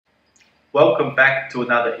Welcome back to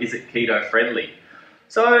another Is It Keto Friendly?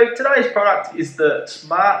 So today's product is the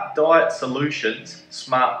Smart Diet Solutions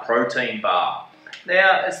Smart Protein Bar.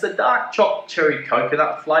 Now it's the dark choc cherry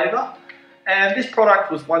coconut flavour, and this product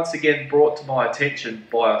was once again brought to my attention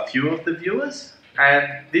by a few of the viewers, and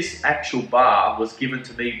this actual bar was given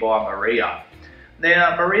to me by Maria.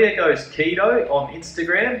 Now Maria goes keto on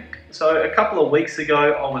Instagram, so a couple of weeks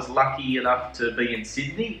ago I was lucky enough to be in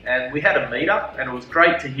Sydney and we had a meetup, and it was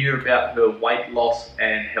great to hear about her weight loss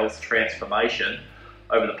and health transformation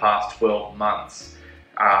over the past 12 months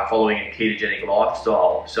following a ketogenic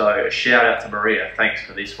lifestyle. So a shout out to Maria, thanks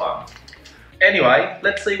for this one. Anyway,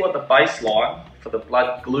 let's see what the baseline for the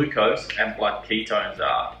blood glucose and blood ketones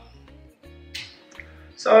are.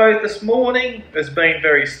 So this morning has been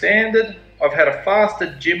very standard. I've had a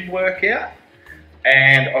fasted gym workout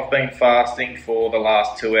and I've been fasting for the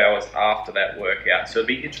last 2 hours after that workout. So it'll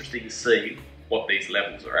be interesting to see what these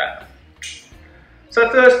levels are at. So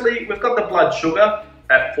firstly, we've got the blood sugar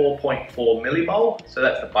at 4.4 millimole. So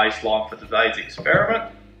that's the baseline for today's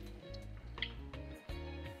experiment.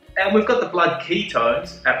 And we've got the blood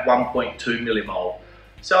ketones at 1.2 millimole.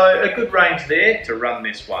 So a good range there to run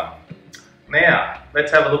this one. Now,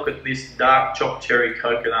 let's have a look at this dark choc cherry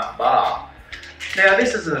coconut bar. Now,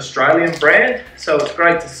 this is an Australian brand, so it's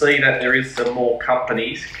great to see that there is some more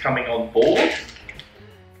companies coming on board.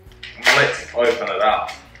 Let's open it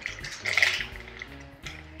up.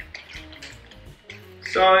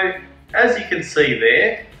 So, as you can see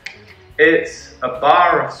there, it's a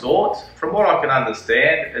bar of sorts. From what I can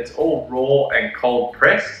understand, it's all raw and cold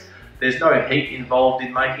pressed. There's no heat involved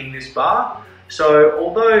in making this bar. So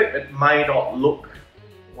although it may not look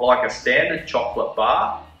like a standard chocolate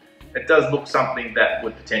bar, it does look something that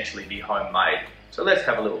would potentially be homemade. So let's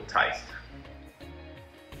have a little taste.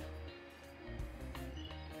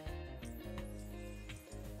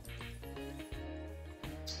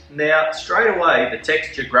 Now straight away the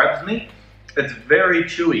texture grabs me. It's very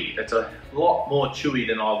chewy. It's a lot more chewy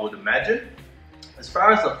than I would imagine. As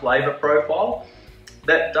far as the flavour profile,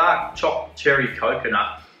 that dark choc cherry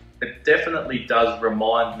coconut, it definitely does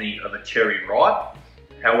remind me of a cherry ripe.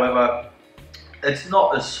 However, it's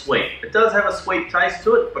not as sweet. It does have a sweet taste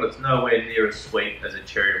to it, but it's nowhere near as sweet as a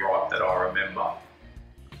cherry ripe that I remember.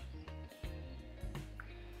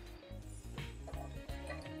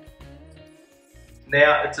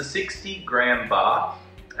 Now, it's a 60-gram bar,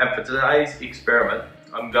 and for today's experiment,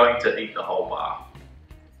 I'm going to eat the whole bar.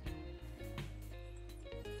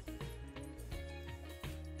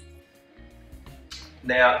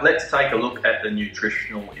 Now let's take a look at the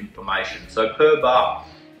nutritional information. So per bar,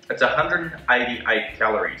 it's 188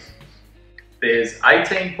 calories. There's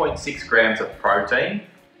 18.6 grams of protein,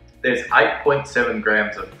 there's 8.7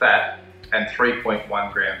 grams of fat, and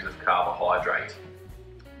 3.1 grams of carbohydrate.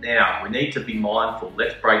 Now we need to be mindful,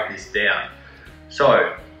 let's break this down.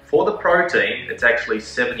 So for the protein, it's actually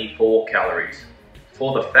 74 calories.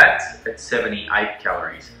 For the fats, it's 78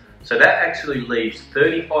 calories. So that actually leaves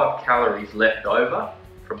 35 calories left over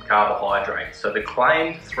from carbohydrates. So the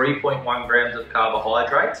claimed 3.1 grams of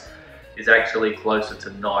carbohydrates is actually closer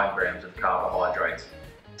to 9 grams of carbohydrates.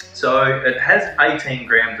 So it has 18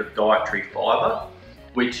 grams of dietary fibre,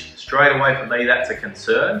 which straight away for me that's a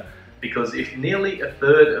concern, because if nearly a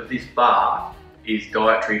third of this bar is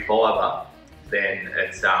dietary fibre, then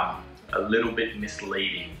it's a little bit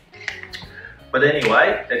misleading. But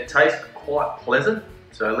anyway, it tastes quite pleasant.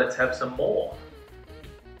 So let's have some more.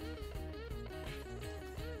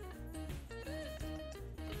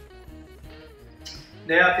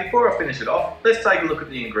 Now, before I finish it off, let's take a look at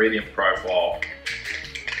the ingredient profile.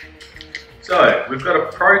 So, we've got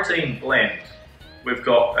a protein blend. We've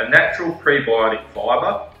got a natural prebiotic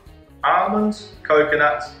fibre, almonds,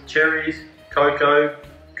 coconuts, cherries, cocoa,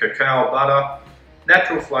 cacao butter,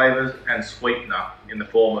 natural flavours and sweetener in the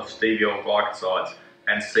form of stevia glycosides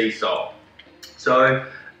and sea salt. So,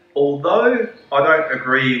 although I don't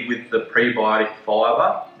agree with the prebiotic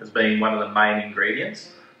fibre as being one of the main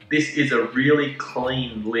ingredients, this is a really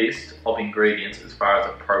clean list of ingredients as far as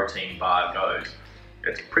a protein bar goes.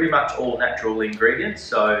 It's pretty much all natural ingredients,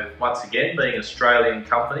 so once again, being an Australian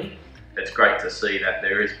company, it's great to see that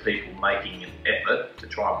there is people making an effort to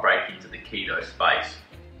try and break into the keto space.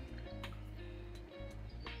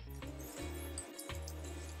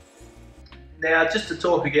 Now, just to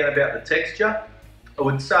talk again about the texture, I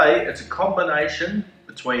would say it's a combination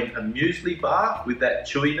between a muesli bar with that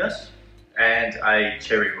chewiness and a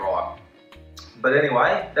cherry ripe. But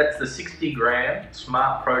anyway, that's the 60-gram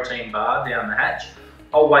smart protein bar down the hatch.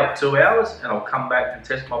 I'll wait 2 hours and I'll come back and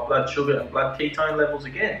test my blood sugar and blood ketone levels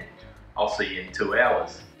again. I'll see you in 2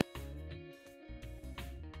 hours.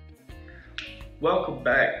 welcome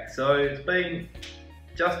back. So it's been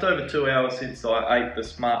just over 2 hours since I ate the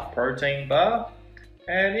Smart Protein bar,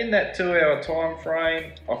 and in that 2 hour time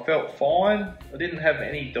frame I felt fine. I didn't have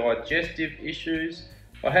any digestive issues.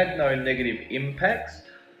 I had no negative impacts,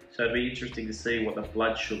 so it'll be interesting to see what the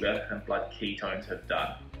blood sugar and blood ketones have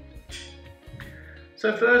done.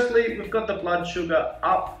 So firstly, we've got the blood sugar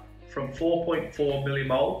up from 4.4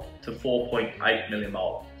 millimole to 4.8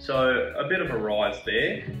 millimole. So a bit of a rise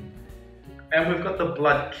there. And we've got the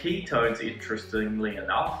blood ketones, interestingly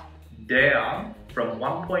enough, down from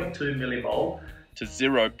 1.2 millimole to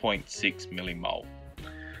 0.6 millimole.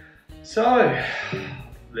 So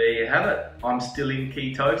there you have it. I'm still in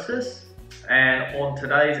ketosis, and on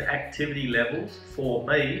today's activity levels, for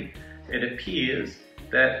me, it appears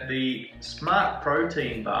that the Smart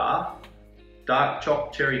Protein bar, dark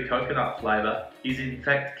choc cherry coconut flavour, is in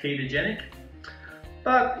fact ketogenic.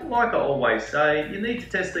 But like I always say, you need to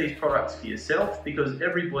test these products for yourself because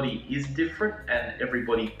everybody is different and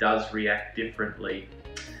everybody does react differently.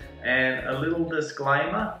 And a little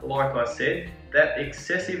disclaimer, like I said, that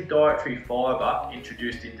excessive dietary fibre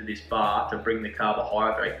introduced into this bar to bring the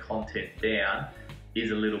carbohydrate content down is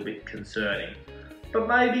a little bit concerning. But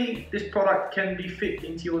maybe this product can be fit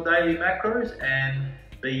into your daily macros and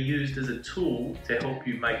be used as a tool to help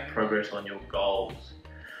you make progress on your goals.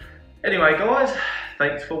 Anyway guys,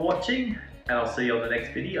 thanks for watching, and I'll see you on the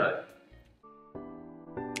next video.